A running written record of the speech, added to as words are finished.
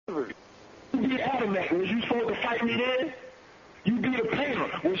Adam at? Was you supposed to fight me then? You beat a painter.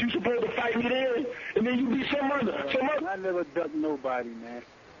 Was you supposed to fight me then? And then you beat some other. I never ducked nobody, man.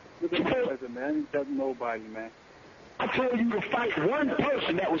 Look at my present, man. I didn't duck nobody, man. I told you to fight one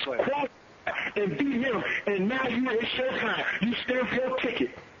person that was qualified and beat him, and now it's your time. You stand for your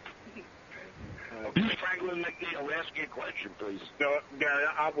ticket. Franklin McNeil, ask your question, please. No, Gary,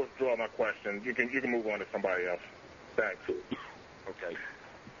 I'll withdraw my question. You can move on to somebody else. Thanks. Okay.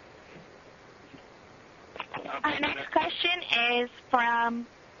 Our next question is from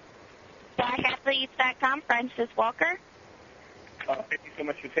blackathletes.com, Francis Walker. Thank you so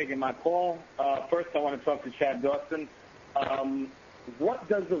much for taking my call. First, I want to talk to Chad Dawson. What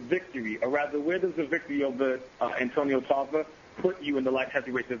does a victory, or rather, where does the victory over Antonio Tarver put you in the light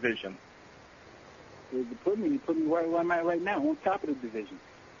heavyweight division? He put me right where I'm at right now, on top of the division.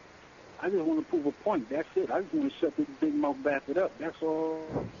 I just want to prove a point. That's it. I just want to shut this big mouth bastard up. That's all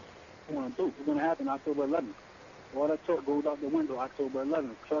I want to do. It's going to happen October 11th. All that talk goes out the window October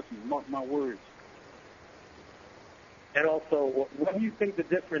 11th. Trust me, mark my words. And also, what do you think the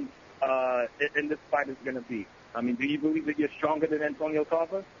difference in this fight is going to be? I mean, do you believe that you're stronger than Antonio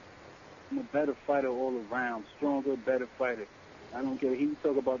Tarver? I'm a better fighter all around. Stronger, better fighter. I don't care. He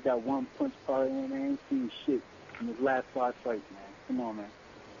talk about that one punch power, and I ain't seen shit in his last 5 fights, man. Come on, man.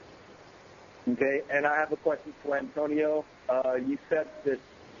 Okay, and I have a question for Antonio. You said that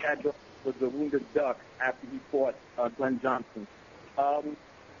Chad was a wounded duck after he fought Glenn Johnson. What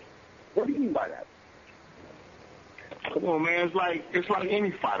do you mean by that? Come on, man. It's like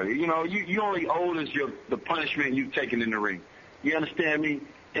any fighter. You know, you only old as the punishment you've taken in the ring. You understand me?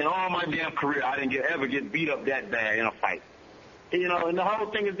 In all my damn career, I didn't ever get beat up that bad in a fight. You know, and the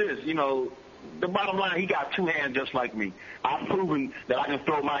whole thing is this, you know, the bottom line, he got 2 hands just like me. I've proven that I can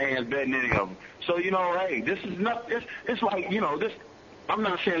throw my hands better than any of them. So, you know, hey, this is not, it's like, you know, this, I'm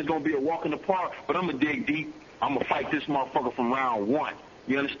not saying it's going to be a walk in the park, but I'm going to dig deep. I'm going to fight this motherfucker from round 1.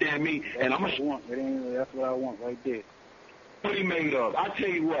 You understand me? And I'm going to... That's what I want right there. What he made of. I tell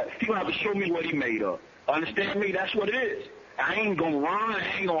you what, he going to have to show me what he made of. Understand me? That's what it is. I ain't going to run.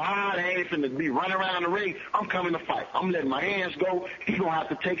 I ain't going to hide. I ain't finna be running around the ring. I'm coming to fight. I'm letting my hands go. He going to have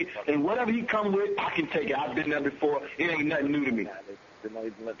to take it. And whatever he come with, I can take it. I've been there before. It ain't nothing new to me. They're not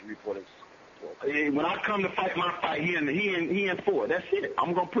even let the reporters talk. When I come to fight my fight, he in for it. That's it.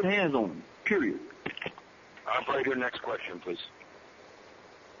 I'm going to put hands on him. Period. Operator, next question, please.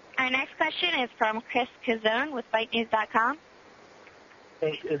 Our next question is from Chris Cazone with FightNews.com.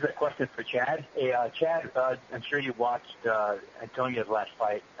 Hey, is a question for Chad. Hey, Chad, I'm sure you watched Antonio's last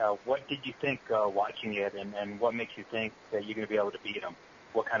fight. What did you think watching it, and what makes you think that you're going to be able to beat him?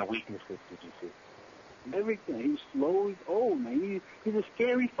 What kind of weaknesses did you see? Everything. He's slow. He's old, man. He's a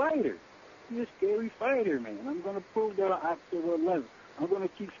scary fighter. He's a scary fighter, man. I'm going to prove that on October 11th. I'm going to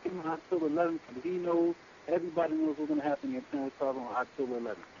keep skimming October 11th because he knows, everybody knows what's going to happen in Antonio Tarver on October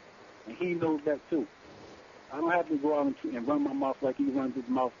 11th. And he knows that, too. I don't have to go out and run my mouth like he runs his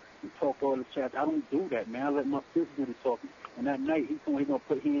mouth and talk all the chat. I don't do that, man. I let my fist do the talking. And that night, he's going to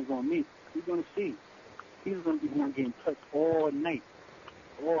put hands on me. He's going to see. He's going to be one getting touched all night.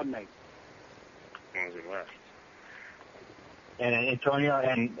 All night. And Antonio,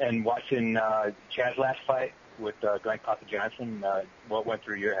 and watching Chad's last fight with Glenn Papa Johnson, what went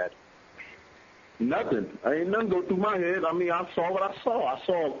through your head? Nothing. Ain't nothing go through my head. I mean, I saw what I saw. I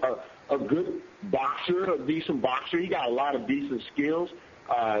saw a good boxer, a decent boxer. He got a lot of decent skills,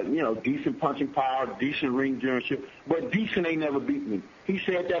 you know, decent punching power, decent ring generalship. But decent ain't never beat me. He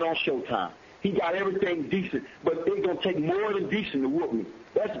said that on Showtime. He got everything decent, but it's going to take more than decent to whoop me.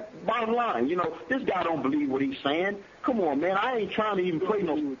 That's bottom line. You know, this guy don't believe what he's saying. Come on, man. I ain't trying to even play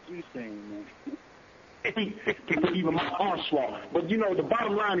no... What you saying, man? Even my onslaught. But, you know, the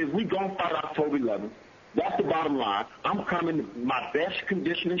bottom line is we going to fight October 11th. That's the bottom line. I'm coming to my best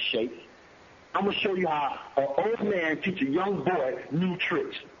condition and shape. I'm going to show you how an old man teach a young boy new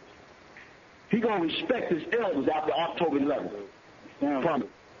tricks. He going to respect his elders after October 11th. Promise.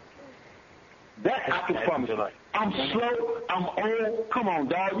 That I can promise. I'm slow. I'm old. Come on,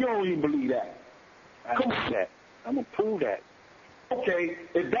 dog. You don't even believe that. Come on. I'm going to prove that. Okay,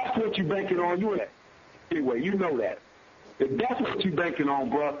 if that's what you're banking on, you in anyway, you know that. If that's what you're banking on,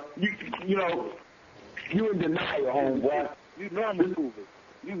 bro, you know, you in denial, homeboy. You know I'm going to prove it.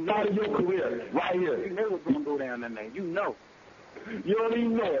 You know Start your career right here. You know what's going to go down that night. You know. You don't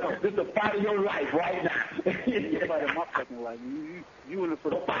even know it. This is the fight of your life right now. You fight of my fucking life. You in it for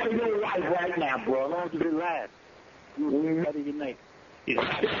the fight of your life right now, bro. As long as it lasts. You in the fight of your night.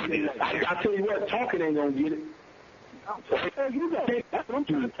 I tell you what, talking ain't going to get it. I'm trying to tell you that. That's what I'm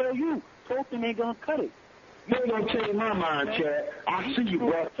trying to tell you. Talking ain't going to cut it. You ain't going to change my mind, Chad. I see you,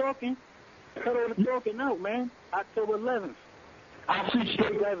 bro. Talking. Cut all the talking out, man. October 11th. I see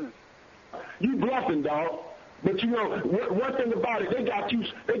straight. 11th. You bluffing, dog. But you know, one thing about it, they got you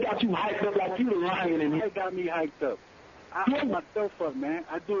hyped up like you the lion in here. They got me hyped up. I hype myself up, man.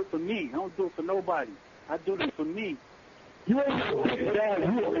 I do it for me. I don't do it for nobody. I do this for me. You ain't no big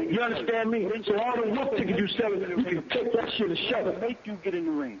bad whoop. You understand me? So all the whoop tickets you selling, you can take that shit and shove it. Make you get in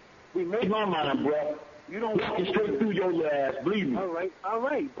the ring. We make my mind, bro. You don't walk straight through your ass. Believe me. All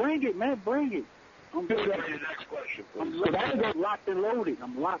right. Bring it, man. Bring it. I'm ready for your next question, please. I'm locked and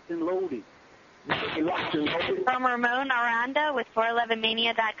loaded. From Ramon Aranda with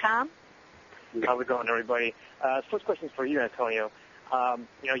 411mania.com. How's it going, everybody? First question is for you, Antonio.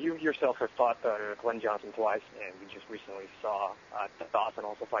 You yourself have fought Glenn Johnson twice, and we just recently saw Dawson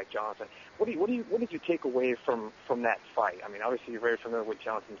also fight Johnson. What did you take away from that fight? I mean, obviously you're very familiar with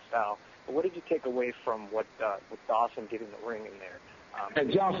Johnson's style, but what did you take away from what Dawson did in the ring in there?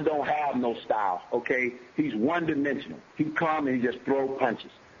 And Johnson don't have no style, okay? He's one-dimensional. He come and he just throw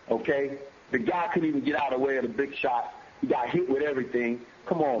punches, okay? The guy couldn't even get out of the way of the big shot. He got hit with everything.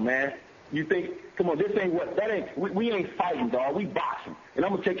 Come on, man. You think, come on, this ain't what, that ain't, we ain't fighting, dog. We boxing. And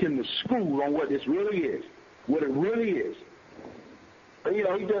I'm going to take him to school on what this really is, what it really is. But, you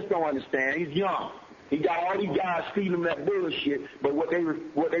know, he just don't understand. He's young. He got all these guys feeding him that bullshit, but what they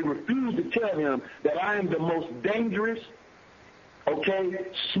refuse to tell him, that I am the most dangerous, okay,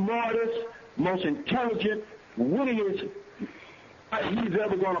 smartest, most intelligent, wittiest he's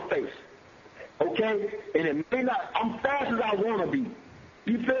ever going to face. Okay? And it may not, I'm fast as I want to be.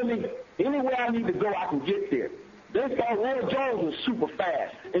 You feel me? Anywhere I need to go, I can get there. They thought Roy Jones was super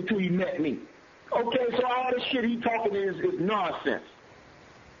fast until he met me. Okay, so all this shit he talking is nonsense.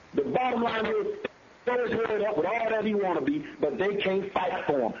 The bottom line is, throw his head up with all that he want to be, but they can't fight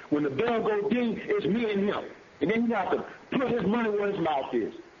for him. When the bell goes ding, it's me and him. And then you have to put his money where his mouth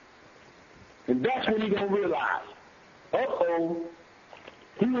is. And that's when he's going to realize, uh-oh,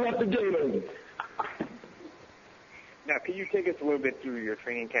 he left the gate open. Now, can you take us a little bit through your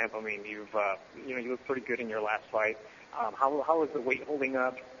training camp? I mean, you look pretty good in your last fight. How is the weight holding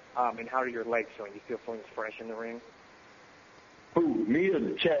up, and how are your legs feeling? Do you feel fresh in the ring? Who, me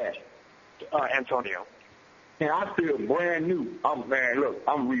or Chad? Antonio. And I feel brand new. I'm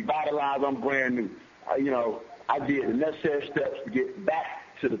revitalized. I'm brand new. I did the necessary steps to get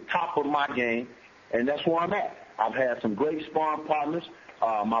back to the top of my game, and that's where I'm at. I've had some great sparring partners.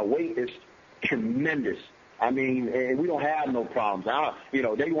 My weight is tremendous. I mean, and we don't have no problems.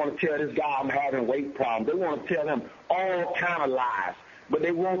 They want to tell this guy I'm having weight problems. They want to tell him all kind of lies, but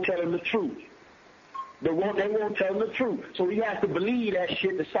they won't tell him the truth. They won't tell him the truth. So he has to believe that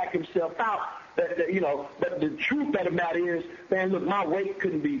shit to psych himself out. But the truth of the matter is, man, look, my weight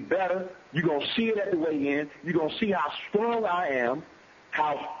couldn't be better. You're going to see it at the weigh-in. You're going to see how strong I am,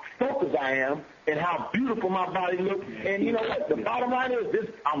 how focused I am, and how beautiful my body looks. And you know what? The bottom line is this: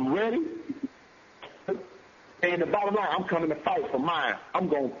 I'm ready. And the bottom line, I'm coming to fight for mine. I'm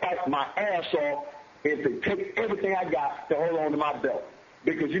going to fight my ass off and to take everything I got to hold on to my belt.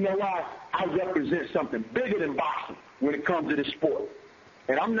 Because you know why? I represent something bigger than boxing when it comes to this sport.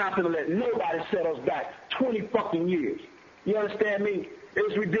 And I'm not going to let nobody set us back 20 fucking years. You understand me?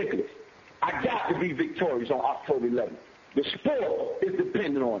 It's ridiculous. I got to be victorious on October 11th. The sport is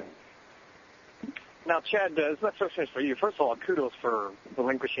dependent on it. Now, Chad, this next question is for you. First of all, kudos for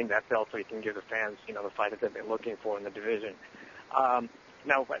relinquishing that belt so you can give the fans, the fight that they've been looking for in the division.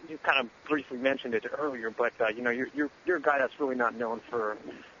 Now, you kind of briefly mentioned it earlier, but you're a guy that's really not known for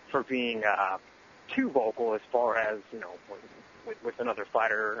being too vocal as far as with another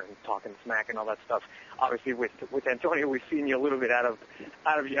fighter and talking smack and all that stuff. Obviously, with Antonio, we've seen you a little bit out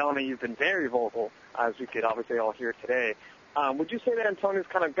of your element. You've been very vocal, as we could obviously all hear today. Would you say that Antonio's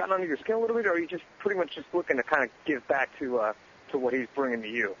kind of gotten under your skin a little bit, or are you just pretty much just looking to kind of give back to what he's bringing to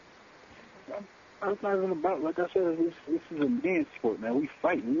you? It's not even about, like I said, this is a man's sport, man. We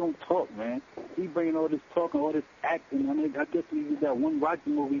fight. We don't talk, man. He bringing all this talking, all this acting. I mean, I guess we did that one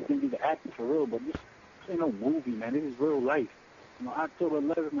Rocky movie, you think he's acting for real, but this ain't no movie, man. This is real life. October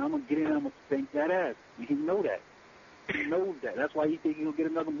 11th, man, I'm going to get in and I'm going to spank that ass. And he know that. He knows that. That's why he think he's going to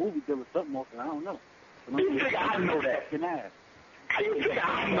get another movie deal or something else, and I don't know. You think I know that? You think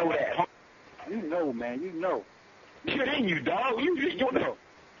I know that? You know, man. You know. Shit in you, dog. You know.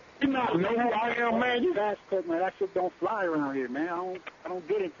 You not know who I am, man. You fast cut, man. That shit don't fly around here, man. I don't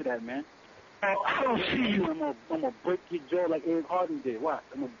get into that, man. I don't see you. I'm gonna break your jaw like Ed Harden did. Watch.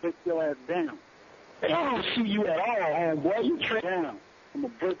 I'm gonna break your ass down. I don't see you at all, homeboy. You trip down. I'm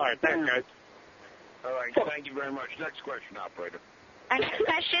gonna break all right, you thanks, down. guys. All right, thank you very much. Next question, operator. Our next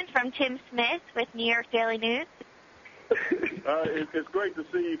question from Tim Smith with New York Daily News. It's great to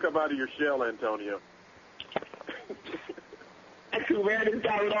see you come out of your shell, Antonio. Thank you, man. This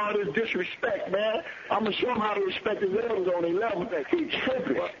guy with all this disrespect, man. I'm gonna show him how to respect his elders on 11. He's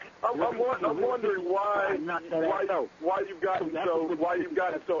tripping. I'm wondering why you've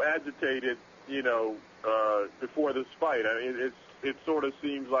gotten so agitated, before this fight. I mean, it sort of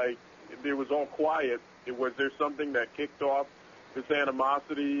seems like it was all quiet. Was there something that kicked off this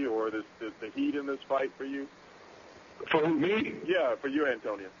animosity or the heat in this fight for you? For me? Yeah, for you,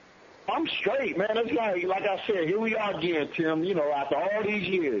 Antonio. I'm straight, man. It's like I said, here we are again, Tim, after all these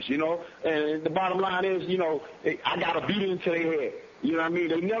years, and the bottom line is, I got to beat into their head. You know what I mean?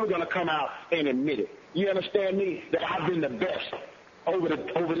 They're never going to come out and admit it. You understand me? That I've been the best over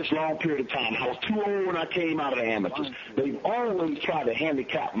this long period of time. I was too old when I came out of the amateurs. They've always tried to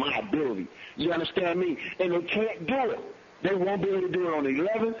handicap my ability. You understand me? And they can't do it. They won't be able to do it on the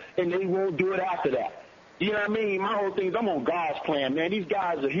 11th, and they won't do it after that. You know what I mean? My whole thing is I'm on God's plan, man. These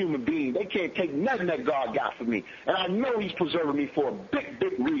guys are human beings. They can't take nothing that God got for me. And I know he's preserving me for a big,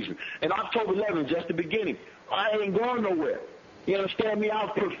 big reason. And October 11th is just the beginning. I ain't going nowhere. You understand me?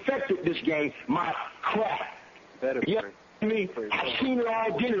 I've perfected this game, my craft. You know what I mean? I've seen it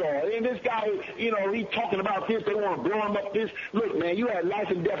all, did it all. And this guy, he talking about this. They want to blow him up this. Look, man, you had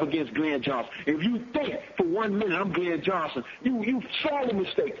life and death against Glenn Johnson. If you think for 1 minute I'm Glenn Johnson, you sorely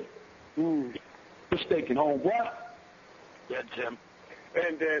mistaken. Mistaken, homeboy. Yeah, Tim.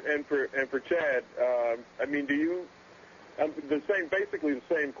 And for Chad, I mean, do you basically the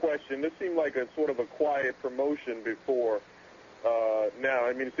same question? This seemed like a sort of a quiet promotion before. Now,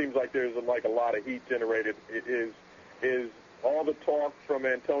 I mean, it seems like there's a lot of heat generated. Is all the talk from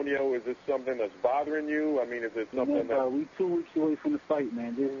Antonio? Is this something that's bothering you? I mean, is it something that we 2 weeks away from the fight,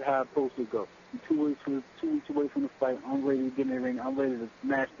 man? This is how it's supposed to go. We 2 weeks away from the fight. I'm ready to get in the ring. I'm ready to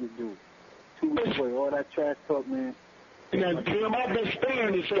smash this dude. 2 weeks away. All that trash talk, man. Now, Tim, I've been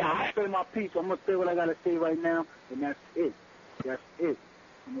sparing this guy. I say my piece. I'm gonna say what I gotta say right now, and that's it. That's it.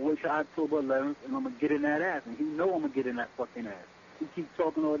 I'm gonna wait till October 11th, and I'm gonna get in that ass, and he know I'm gonna get in that fucking ass. You keep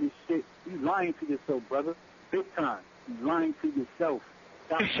talking all this shit. You lying to yourself, brother. Big time. You lying to yourself.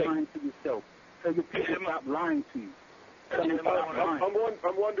 Stop lying to yourself. Tell your people stop lying to you.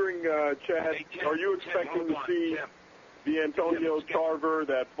 I'm wondering, Chad, are you expecting to see the Antonio Tarver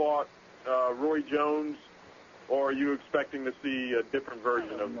that fought Roy Jones, or are you expecting to see a different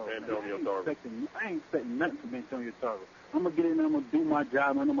version of Antonio Tarver? I ain't expecting nothing from Antonio Tarver. I'm going to get in there, I'm going to do my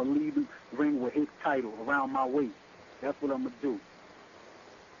job, and I'm going to leave the ring with his title around my waist. That's what I'm going to do.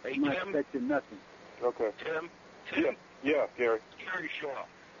 Hey, I'm not expecting nothing. Okay. Tim? Yeah, Gary. Gary Shaw.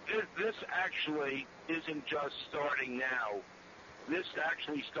 This actually isn't just starting now. This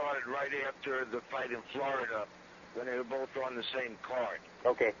actually started right after the fight in Florida when they were both on the same card.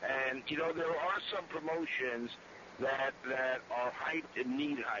 Okay. And, there are some promotions that are hyped and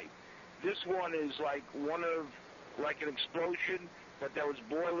need hype. This one is like an explosion, but that was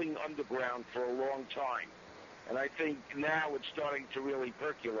boiling underground for a long time. And I think now it's starting to really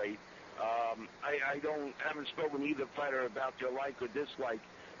percolate. I haven't spoken to either fighter about their like or dislike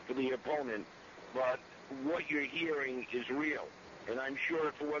for the opponent, but what you're hearing is real. And I'm sure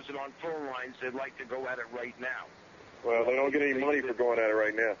if it wasn't on phone lines, they'd like to go at it right now. Well, they don't get any money for going at it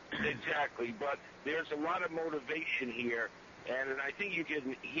right now. Exactly, but there's a lot of motivation here, and I think you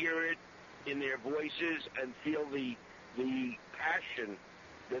can hear it in their voices and feel the passion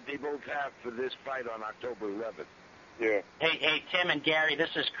that they both have for this fight on October 11th. Yeah. Hey, Tim and Gary,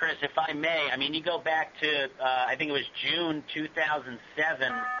 this is Chris. If I may, I mean, you go back to, I think it was June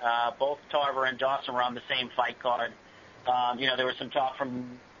 2007, both Tarver and Dawson were on the same fight card. There was some talk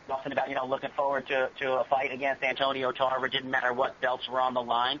from Dawson about, looking forward to a fight against Antonio Tarver. Didn't matter what belts were on the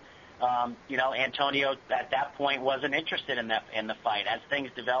line. Antonio at that point wasn't interested in the fight. As things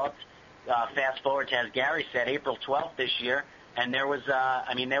developed, fast forward to, as Gary said, April 12th this year, and there was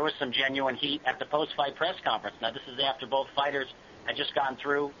some genuine heat at the post-fight press conference. Now, this is after both fighters had just gone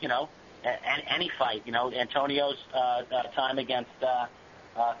through, any fight. Antonio's time against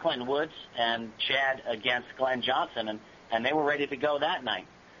Clinton Woods and Chad against Glenn Johnson, and they were ready to go that night.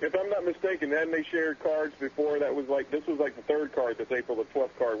 If I'm not mistaken, hadn't they shared cards before? This was like the third card, this April the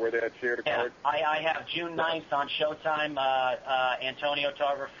 12th card, where they had shared a card? I have June 9th on Showtime. Antonio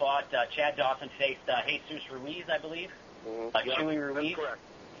Tarver fought. Chad Dawson faced Jesus Ruiz, I believe. Chewy Ruiz. That's correct.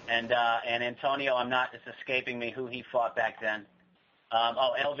 And Antonio, it's escaping me who he fought back then.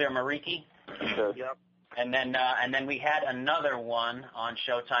 Elvir Mariki. Yep. And then we had another one on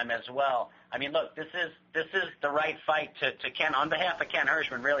Showtime as well. I mean, look, this is the right fight to Ken, on behalf of Ken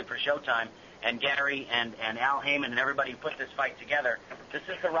Hirschman, really, for Showtime, and Gary and Al Heyman and everybody who put this fight together. This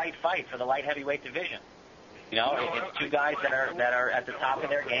is the right fight for the light heavyweight division. You know, it's two guys that are at the top of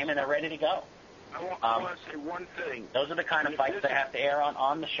their game and they're ready to go. I want to say one thing. Those are the kind of fights that have to air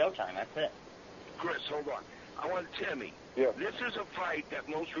on the Showtime. That's it. Chris, hold on. I want Timmy. Yeah. This is a fight that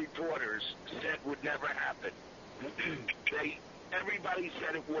most reporters said would never happen. Everybody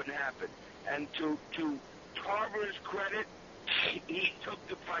said it wouldn't happen. And to Tarver's credit, he took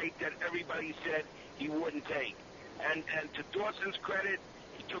the fight that everybody said he wouldn't take. And to Dawson's credit,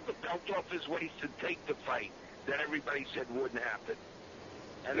 he took the belt off his waist to take the fight that everybody said wouldn't happen.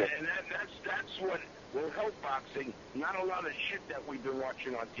 And that's what will help boxing, not a lot of shit that we've been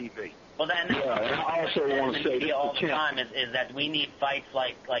watching on TV. Well, then, and I also want to say that all the time is that we need fights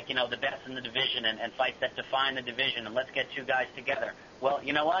like the best in the division and fights that define the division, and let's get two guys together. Well,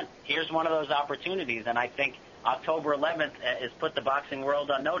 you know what? Here's one of those opportunities, and I think October 11th has put the boxing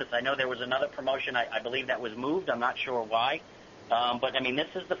world on notice. I know there was another promotion, I believe, that was moved. I'm not sure why. But, I mean, this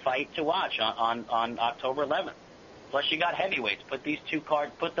is the fight to watch on October 11th. Plus, you got heavyweights. Put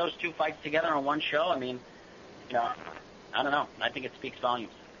those two fights together on one show. I mean, you know, I don't know. I think it speaks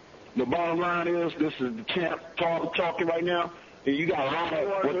volumes. The bottom line is, this is the champ talking right now, and you got a lot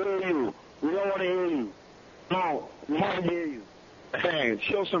of... We don't want to hear you. No, we want to hear you. Man,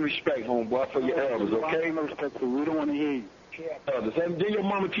 show some respect, homeboy, for your elders, okay? No respect, we don't want to hear you. Elders. And did your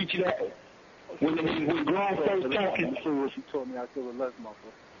mama teach you that? When grown folks talking... I'm sure what she taught me out there with Les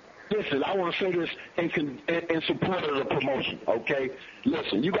Muffler. Listen, I want to say this in support of the promotion, okay?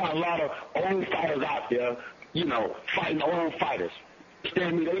 Listen, you got a lot of old fighters out there, you know, fighting old fighters.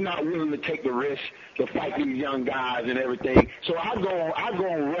 Understand me? They're not willing to take the risk to fight these young guys and everything. So I go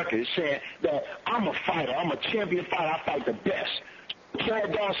on record saying that I'm a fighter. I'm a champion fighter. I fight the best.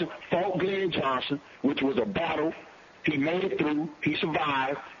 Chad Dawson fought Glenn Johnson, which was a battle. He made it through. He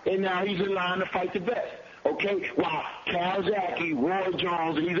survived. And now he's in line to fight the best. Okay? While Kawasaki, Roy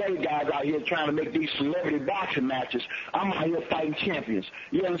Jones, and these other guys out here trying to make these celebrity boxing matches, I'm out here fighting champions.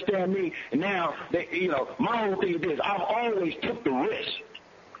 You understand me? And now, my whole thing is this. I've always took the risk,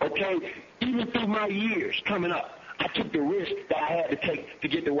 okay? Even through my years coming up, I took the risk that I had to take to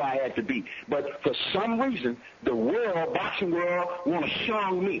get to where I had to be. But for some reason, the boxing world, want to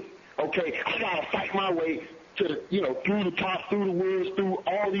shun me, okay? I got to fight my way to through the top, through the woods, through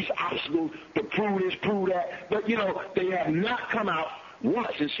all these obstacles to prove this, prove that. But, they have not come out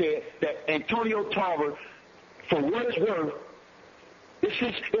once and said that Antonio Tarver, for what it's worth,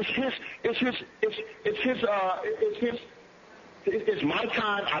 it's my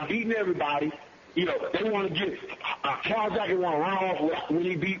time. I've beaten everybody. They want to get, Kawasaki want to run off when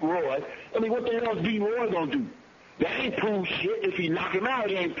he beat Roy. I mean, what the hell is beating Roy going to do? That ain't prove shit. If he knock him out,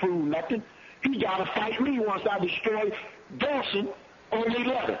 he ain't prove nothing. He got to fight me once I destroy Dawson on the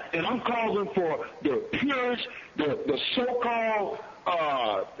 11th. And I'm calling for the purists, the so-called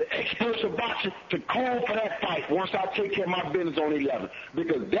experts of boxing to call for that fight once I take care of my business on the 11th.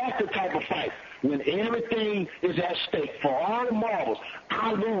 Because that's the type of fight when everything is at stake for all the marbles.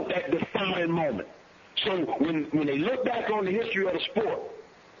 I want that defining moment. So when they look back on the history of the sport,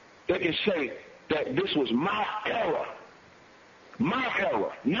 they can say that this was my era. My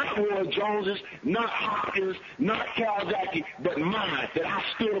era, not Roy Jones's, not Hopkins, not Kawasaki, but mine, that I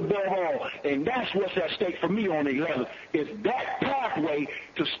stood above all. And that's what's at stake for me on the 11th, is that pathway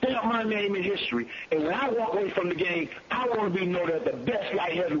to stamp my name in history. And when I walk away from the game, I want to be known as the best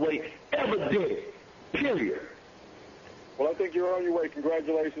light heavyweight ever did it, period. Well, I think you're on your way.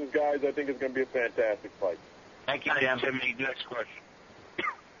 Congratulations, guys. I think it's going to be a fantastic fight. Thank you, Jim. Next question.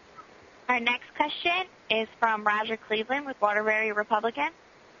 Our next question is from Roger Cleveland with Waterbury Republican.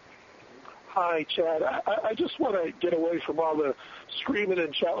 Hi, Chad. I just want to get away from all the screaming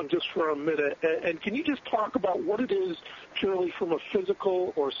and shouting just for a minute. And can you just talk about what it is purely from a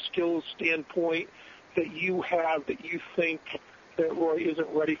physical or skills standpoint that you have that you think that Roy isn't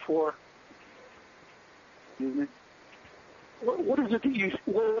ready for? Excuse me? What is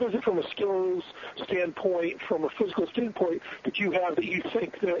it from a skills standpoint, from a physical standpoint, that you have that you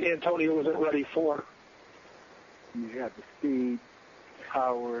think that Antonio isn't ready for? You have the speed,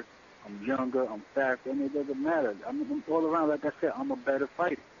 power. I'm younger. I'm faster. I mean, it doesn't matter. I'm all around. Like I said, I'm a better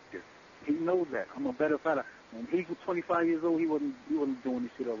fighter. He knows that. I'm a better fighter. When he was 25 years old, he wasn't doing the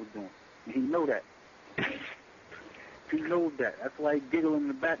shit I was doing, and he know that. He knows that. That's why he's giggling in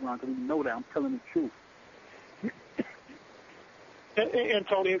the background, because he know that. I'm telling the truth.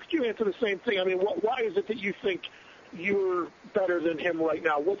 Antonio, could you answer the same thing? I mean, why is it that you think you're better than him right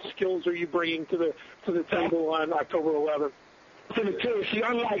now? What skills are you bringing to the table on October 11th? I'm going to tell you, see,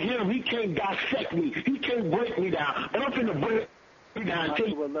 unlike him, he can't dissect me. He can't break me down. But I'm going to break you down. I'm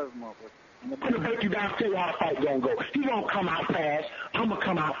going to break you down and tell you how the fight's going to go. He's going to come out fast. I'm going to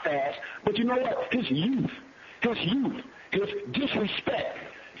come out fast. But you know what? His youth, his youth, his disrespect,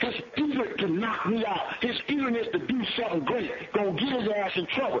 his eagerness to knock me out, his eagerness to do something great, gonna get his ass in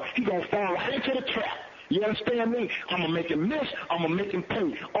trouble. He gonna fall right into the trap. You understand me? I'm gonna make him miss. I'm gonna make him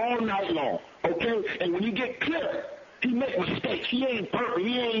pay all night long. Okay? And when you get clear, he make mistakes. He ain't perfect.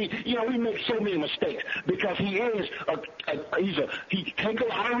 He ain't, he makes so many mistakes because he is he take a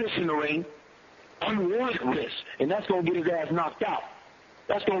lot of risks in the ring, unwarranted risks, and that's gonna get his ass knocked out.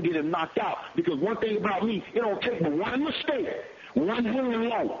 That's gonna get him knocked out because one thing about me, it don't take but one mistake, one hand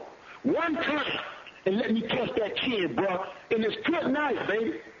low, one time, and let me touch that chin, bro. And it's good night,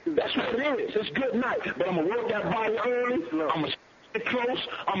 baby. That's what it is. It's good night. But I'm gonna work that body early. I'm gonna stay close.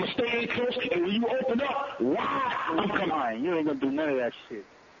 I'm gonna stay close. And when you open up, wide, I'm coming. You ain't gonna do none of that shit.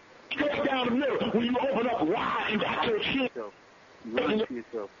 Straight down the middle. When you open up wide, you got your chin. You lying to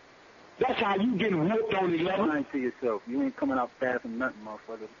yourself. That's how you getting whooped on the level. You lying to yourself. You ain't coming out fast and nothing,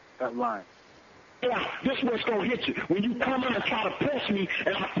 motherfucker. Stop lying. Yeah, this what's gonna hit you. When you come in and try to press me,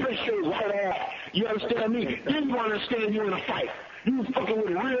 and I press your right ass, you understand me? Then you understand you're in a fight. You fucking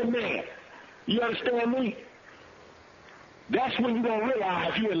with a real man. You understand me? That's when you gonna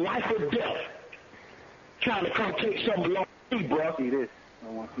realize you're in life or death. Trying to come take something along with me, bro. I want to see this. I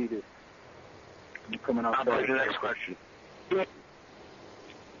want to see this. You coming out I'll fast. play the next question.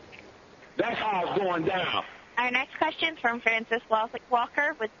 That's how it's going down. Our next question is from Francis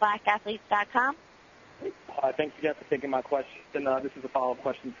Walker with blackathletes.com. Thanks again for taking my question. This is a follow-up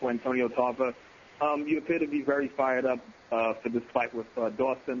question for Antonio Tarver. You appear to be very fired up for this fight with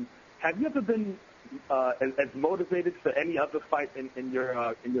Dawson. Have you ever been as motivated for any other fight in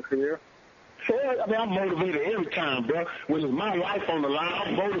your career? I mean, I'm motivated every time, bro. When it's my life on the line,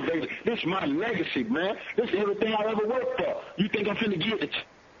 I'm motivated. This is my legacy, man. This is everything I ever worked for. You think I'm finna get it?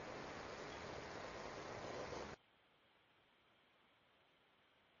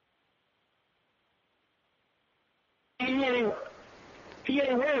 He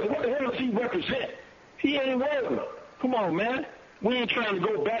ain't worthy. What the hell does he represent? He ain't worthy. Come on, man. We ain't trying to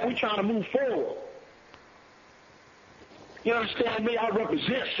go back. We trying to move forward. You understand me? I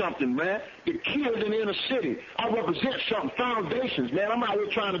represent something, man. The kids in the inner city. I represent something. Foundations, man. I'm out here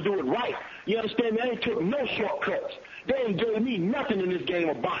trying to do it right. You understand me? I ain't took no shortcuts. They ain't gave me nothing in this game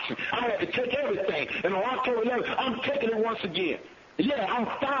of boxing. I had to take everything. And on October 11th, I'm taking it once again. Yeah, I'm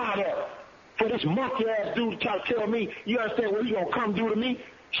fired up. For this monkey-ass dude to try to tell me, you understand what he gonna come do to me?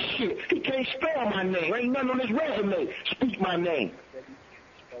 Shit, he can't spell my name. Ain't nothing on his resume. Speak my name.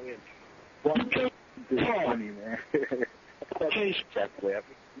 You can't talk. Man. Can't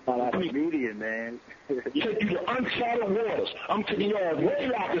I'm a comedian, man. take you to uncharted waters. I'm taking you all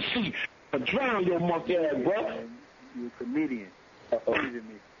way out to sea. Drown your monkey-ass, bro. You're a comedian.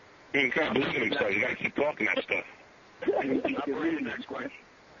 He can't believe himself. You gotta keep talking that stuff. Next question.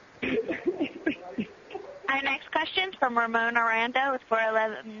 Our next question is from Ramon Aranda with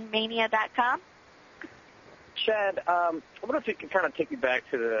 411mania.com. Chad, I wonder if you can kind of take me back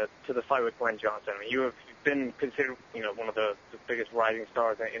to the fight with Glenn Johnson. I mean, you've been considered, one of the biggest rising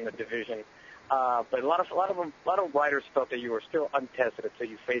stars in the division. But a lot of writers felt that you were still untested until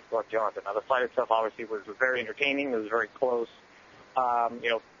you faced Glenn Johnson. Now, the fight itself obviously was very entertaining. It was very close.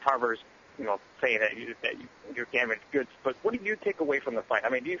 Tarver's, saying that you're damaged goods. But what did you take away from the fight? I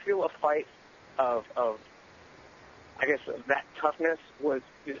mean, do you feel a fight of I guess that toughness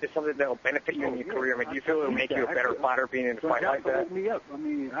is something that will benefit you in your career? I mean, do you feel it will make you a better fighter being in a fight like that? Woke me up. I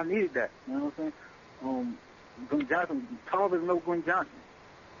mean, I needed that. You know what I'm saying? Glenn Johnson, Tarver's no Glenn Johnson.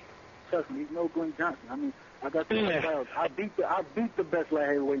 Trust me, he's no Glenn Johnson. I mean, I got the titles. I beat the best light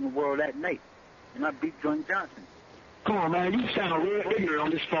heavyweight in the world that night, and I beat Glenn Johnson. Come on, man. You sound real ignorant on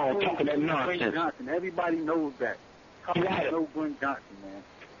this phone talking that nonsense. Glenn Johnson. Everybody knows that. Right. No Glenn Johnson, man.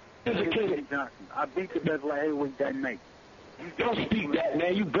 Glenn Johnson. I beat the best light heavyweight that night. Don't speak that,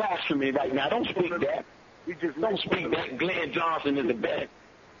 man. You blasphemy right now. Don't speak that. You just don't speak that. Glenn Johnson is the best.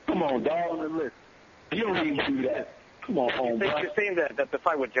 Come on, dog. On the list. You don't even do that. Come on, home. You're saying that the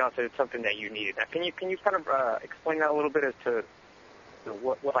fight with Johnson is something that you needed. Now, can you kind of explain that a little bit as to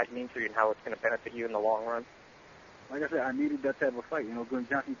what it means for you and how it's going to benefit you in the long run? Like I said, I needed that type of fight. Glenn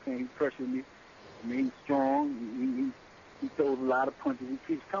Johnson he pressured me. I mean, he's strong. He throws a lot of punches. He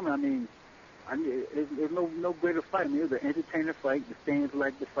keeps coming. I mean, there's no greater fight. I mean, it was an entertaining fight. The fans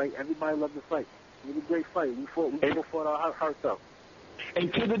liked the fight. Everybody loved the fight. It was a great fight. We fought our hearts out.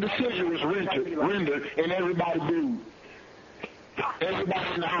 Until the decision was rendered, and everybody booed.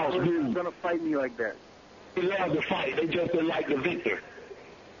 Everybody in the house booed. They're gonna fight me like that. They love the fight. They just didn't like the victor.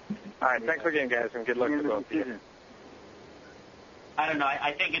 All right, thanks again, guys, and good luck to both of you. I don't know.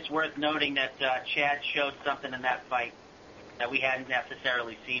 I think it's worth noting that Chad showed something in that fight that we hadn't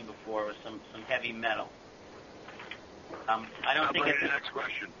necessarily seen before, with some heavy metal. I don't think it's next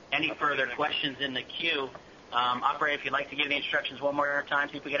question. Any further questions in the queue. Operator, if you'd like to give the instructions one more time,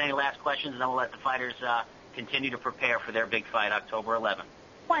 see if we get any last questions, and then we'll let the fighters continue to prepare for their big fight October 11th.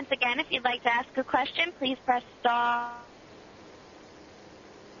 Once again, if you'd like to ask a question, please press star.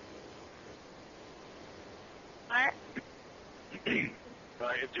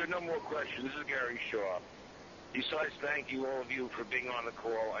 If there are no more questions, this is Gary Shaw. Besides thanking all of you for being on the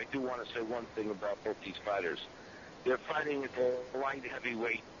call, I do want to say one thing about both these fighters. They're fighting at the light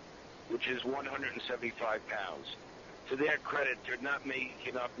heavyweight, which is 175 pounds. To their credit, they're not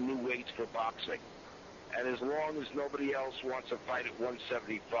making up new weights for boxing. And as long as nobody else wants to fight at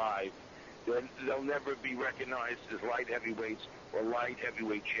 175, they'll never be recognized as light heavyweights or light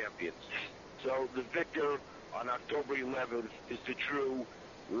heavyweight champions. So the victor on October 11th is the true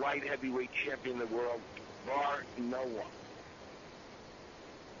light heavyweight champion in the world, bar no one.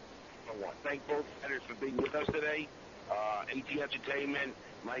 Thank both fighters for being with us today. AT Entertainment,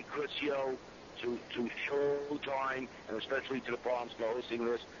 Mike Criscio, to Showtime, and especially to the Palms for hosting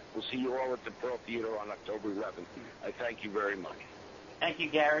this. We'll see you all at the Pearl Theater on October 11th. I thank you very much. Thank you,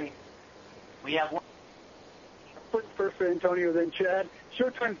 Gary. We have one. First for Antonio, then Chad.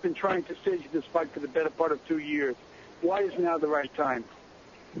 Showtime's been trying to stage this fight for the better part of 2 years. Why is now the right time?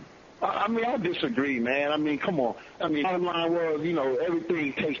 I mean, I disagree, man. I mean, come on. I mean, bottom line was,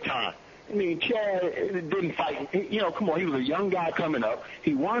 everything takes time. I mean, Chad didn't fight. Come on, he was a young guy coming up.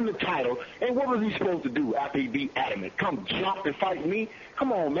 He won the title. And what was he supposed to do after he beat Adamant? Come jump and fight me?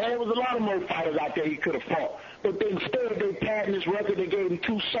 Come on, man. There was a lot of more fighters out there he could have fought. But instead, they padded his record. They gave him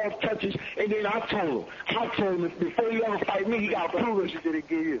 2 soft touches. And then I told him, before he ever fight me, he got to prove it. Did he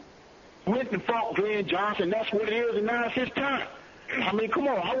give you? Went and fought Glenn Johnson. That's what it is, and now it's his time. I mean, come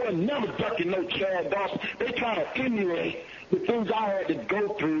on, I wasn't never ducking no Chad Dawson. They try to emulate the things I had to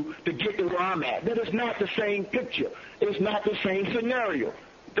go through to get to where I'm at. But it's not the same picture. It's not the same scenario.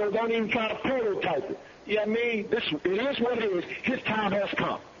 They don't even try to prototype it. You know what I mean? It is what it is. His time has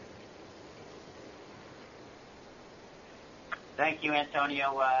come. Thank you,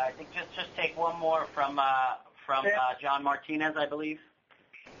 Antonio. I think just take one more from John Martinez, I believe.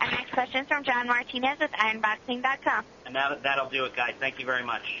 Our next question is from John Martinez with IronBoxing.com. And that'll do it, guys. Thank you very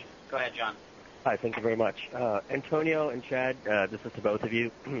much. Go ahead, John. Hi, thank you very much. Antonio and Chad, this is to both of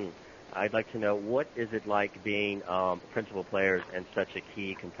you. I'd like to know, what is it like being principal players in such a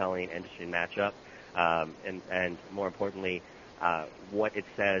key, compelling, interesting matchup? And more importantly, what it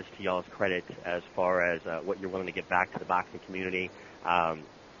says to y'all's credit as far as what you're willing to give back to the boxing community.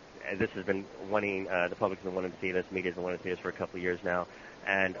 This has been the public's been wanting to see this, media's been wanting to see this for a couple of years now.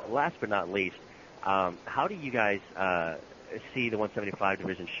 And last but not least, how do you guys see the 175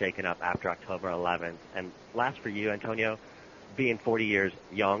 division shaken up after October 11th? And last for you, Antonio, being 40 years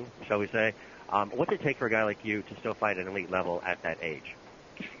young, shall we say, what did it take for a guy like you to still fight at an elite level at that age?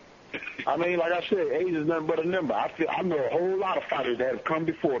 I mean, like I said, age is nothing but a number. I know a whole lot of fighters that have come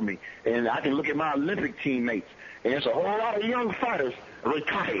before me, and I can look at my Olympic teammates, and there's a whole lot of young fighters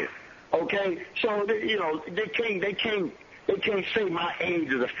retired. Okay, so they can't say my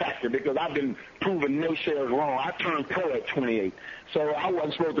age is a factor because I've been proven naysayers wrong. I turned pro at 28, so I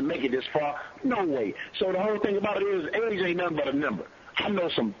wasn't supposed to make it this far. No way. So the whole thing about it is age ain't nothing but a number. I know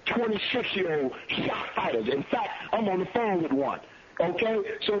some 26-year-old shot fighters. In fact, I'm on the phone with one. Okay?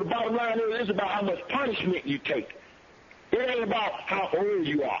 So the bottom line is it's about how much punishment you take. It ain't about how old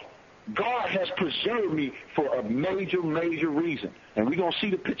you are. God has preserved me for a major, major reason. And we're going to see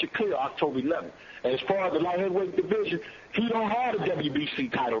the picture clear October 11th. And as far as the light heavyweight division, he don't have the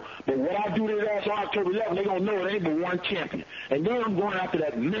WBC title. But what I do to his ass on October 11th, they're going to know it ain't but one champion. And then I'm going after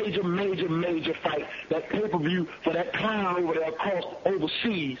that major, major, major fight, that pay-per-view for that clown over there across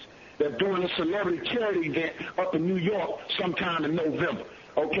overseas that's doing a celebrity charity event up in New York sometime in November.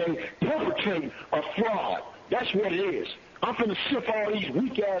 Okay? Perpetrating a fraud. That's what it is. I'm finna sift all these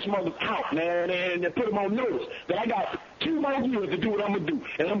weak-ass mothers out, man, and put them on notice that I got 2 more years to do what I'm going to do,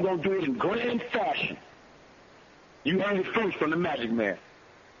 and I'm going to do it in grand fashion. You heard it first from the Magic Man.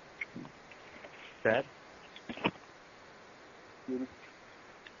 Chad?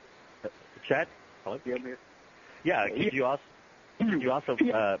 Chad? Hello? Yeah, could you also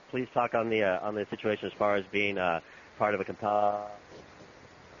please talk on the situation as far as being part of a compel...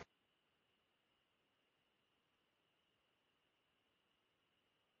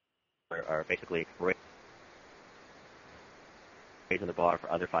 are basically raising the bar for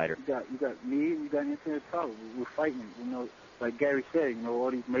other fighters. You got me, you got Anthony Tarver. We're fighting, like Gary said,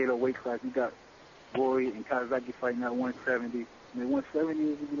 all these made-up weight classes. You got Roy and Kazaki fighting at 170. I mean,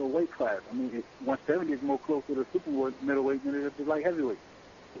 170 is weight class. I mean, 170 is more close to the super middleweight than it is to light heavyweight.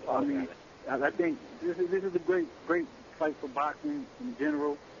 I mean, I think this is a great fight for boxing in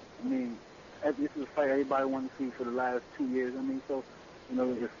general. I mean, this is a fight everybody wanted to see for the last 2 years. I mean, so, you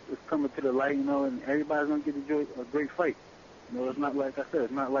know, it's coming to the light, you know, and everybody's going to get to enjoy a great fight. You know, it's not like I said,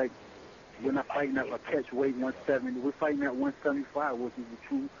 it's not like we're not fighting at a catch weight 170. We're fighting at 175, which is the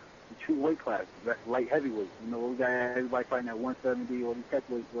true weight class. That's light heavyweight. You know, we got everybody fighting at 170 or the catch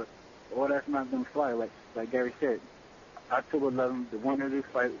weight, but all that's not going to fly. Like Gary said, October 11th, the winner of this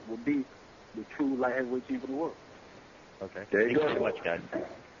fight will be the true light heavyweight champion of the world. Okay. There you Thank go. you so much, guys.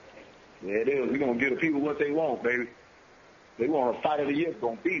 Yeah, it is. We're going to give the people what they want, baby. They want a fight of the year. It's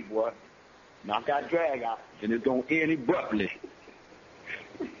going to be, boy. Knock out, drag out, and it's going to end abruptly.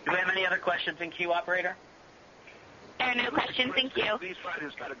 Do we have any other questions in queue, operator? There are no questions in queue. These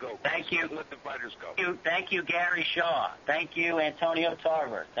fighters got to go. Thank you. Let the fighters go. Thank you, Gary Shaw. Thank you, Antonio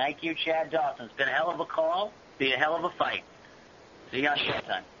Tarver. Thank you, Chad Dawson. It's been a hell of a call. Be a hell of a fight. See you on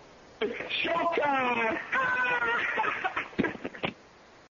Showtime. Showtime!